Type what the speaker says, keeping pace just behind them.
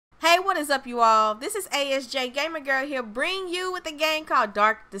Hey, what is up, you all? This is ASJ Gamer Girl here, bring you with a game called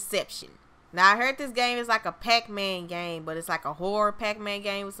Dark Deception. Now, I heard this game is like a Pac-Man game, but it's like a horror Pac-Man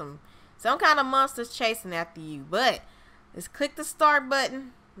game with some kind of monsters chasing after you. But let's click the start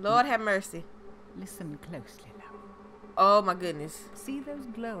button. Lord have mercy. Listen closely now. Oh my goodness. See those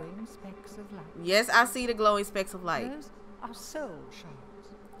glowing specks of light? Yes, I see the glowing specks of light. Those are soul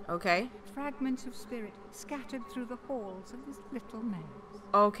shards. Okay. Fragments of spirit scattered through the halls of this little maze.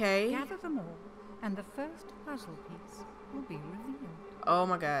 Okay. Gather them all, and the first puzzle piece will be revealed. Oh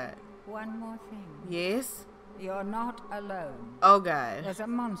my God. One more thing. Yes. You're not alone. Oh God. There's a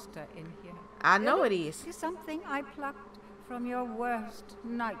monster in here. I know it is. It's something I plucked from your worst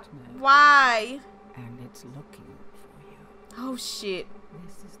nightmare. Why? And it's looking for you. Oh shit.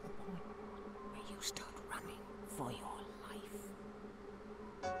 This is the point where you start running for your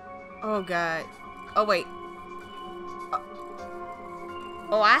life. Oh God. Oh wait.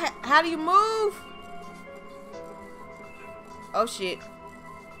 Oh, how do you move? Oh shit.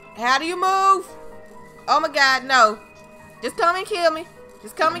 How do you move? Oh my God, no. Just come and kill me.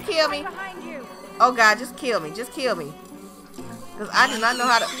 Just come and kill me. Behind you. Oh God, just kill me. Just kill me. Cause I do not know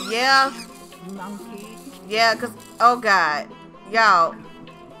how to. Yeah. Monkey. Yeah, cause oh God. Y'all.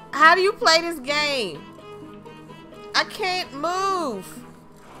 How do you play this game? I can't move.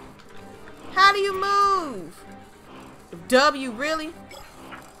 How do you move? W, really?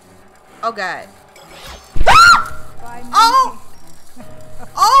 Oh God. Oh!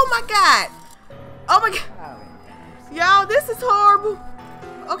 Oh my God! Oh my God! Y'all, this is horrible.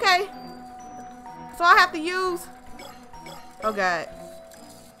 Okay. So I have to use. Oh God.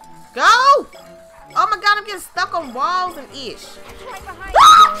 Go! Oh my God, I'm getting stuck on walls and ish.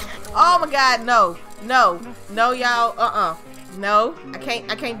 Oh my God, no. No. No, y'all. No.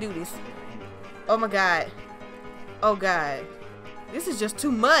 I can't do this. Oh my God. Oh God. This is just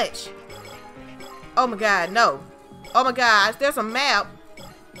too much. Oh my God, no. Oh my God, there's a map.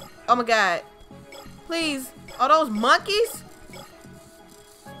 Oh my God. Please. Are those monkeys?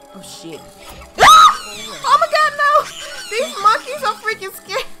 Oh shit. Oh my God, no. These monkeys are freaking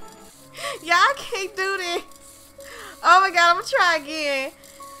scary. Yeah, I can't do this. Oh my God, I'm gonna try again.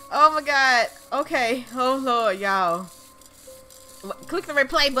 Oh my God. Okay. Oh Lord, y'all. Click the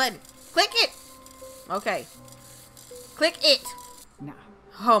replay button. Click it. Okay. Click it. Now.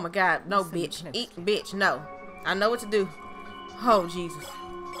 Oh my God, no bitch. Eat bitch, no. I know what to do. Oh Jesus.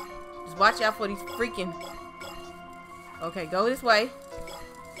 Just watch out for these freaking. Okay, go this way.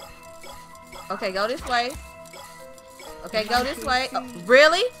 Okay, go this way. Okay, go this way. Oh,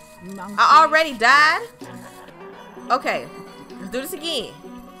 really? I already died? Okay. Let's do this again.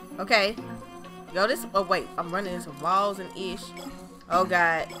 Okay. Go this. Oh wait, I'm running into walls and ish. Oh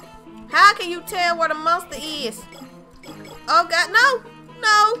God. How can you tell where the monster is? Oh God, no!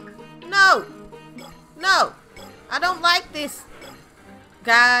 No! No! No! I don't like this.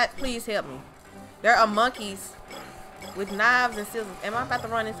 God, please help me. There are monkeys with knives and scissors. Am I about to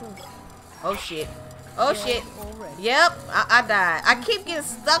run into them? Oh shit. Oh shit. Yep, I died. I keep getting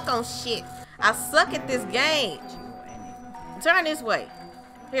stuck on shit. I suck at this game. Turn this way.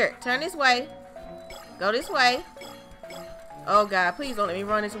 Here, turn this way. Go this way. Oh God, please don't let me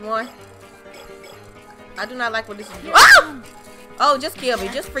run into one. I do not like what this is doing. Oh! Oh, just kill me.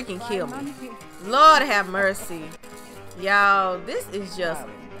 Just freaking kill me. Lord have mercy. Y'all, this is just...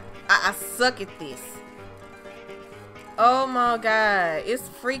 I suck at this. Oh my God. It's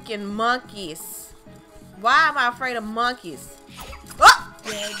freaking monkeys. Why am I afraid of monkeys? Oh!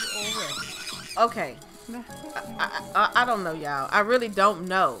 Okay. I don't know, y'all. I really don't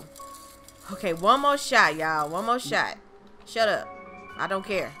know. Okay, one more shot, y'all. One more shot. Shut up. I don't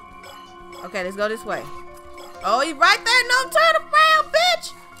care. Okay, let's go this way. Oh, he's right there. No, turn around,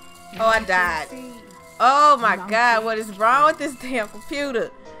 bitch. Oh, I died. Oh, my God. What is wrong with this damn computer?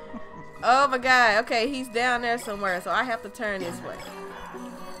 Oh, my God. Okay, he's down there somewhere, so I have to turn this way.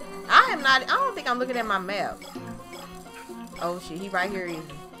 I don't think I'm looking at my map. Oh, shit. He right here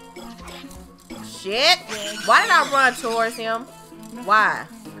either. Shit. Why did I run towards him? Why?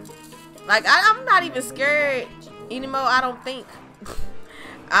 Like, I'm not even scared anymore, I don't think.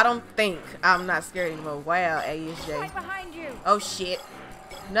 I don't think I'm not scared anymore. Wow, ASJ. Right behind you. Oh shit.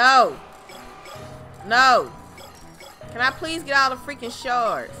 No. No. Can I please get all the freaking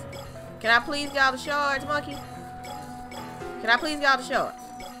shards? Can I please get all the shards, monkey? Can I please get all the shards?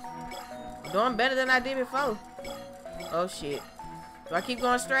 I'm doing better than I did before. Oh shit. Do I keep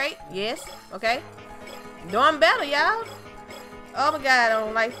going straight? Yes. Okay. Doing better, y'all. Oh my God, I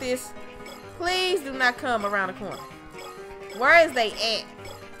don't like this. Please do not come around the corner. Where is they at?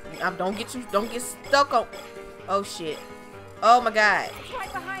 Don't get stuck on. Oh shit. Oh my God. Right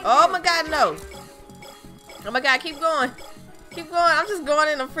Oh my god, no. Oh my god, keep going. Keep going. I'm just going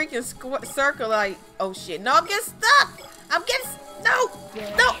in a freaking circle like, oh shit. No, I'm getting stuck. I'm getting, no.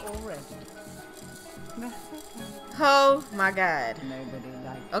 Oh my god.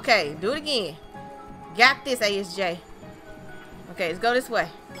 Okay, do it again. Got this, ASJ. Okay, let's go this way.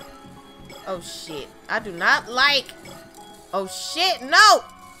 Oh shit. I do not like. Oh shit, no.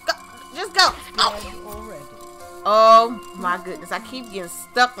 Go. Just go. Oh my goodness. I keep getting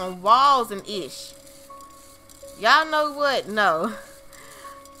stuck on walls and ish. Y'all know what? No.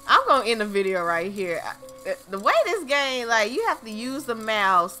 I'm gonna end the video right here. The way this game, like, you have to use the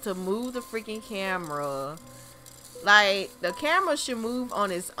mouse to move the freaking camera. Like, the camera should move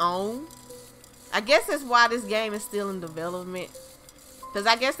on its own. I guess that's why this game is still in development. Because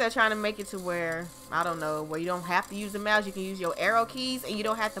I guess they're trying to make it to where, I don't know, where you don't have to use the mouse. You can use your arrow keys and you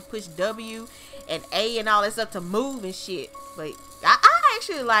don't have to push W and A and all that stuff to move and shit. But I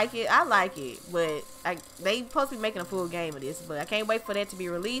actually like it. I like it. But they supposed to be making a full game of this. But I can't wait for that to be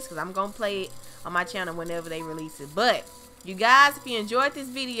released because I'm going to play it on my channel whenever they release it. But you guys, if you enjoyed this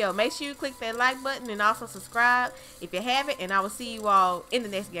video, make sure you click that like button and also subscribe if you haven't. And I will see you all in the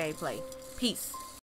next gameplay. Peace.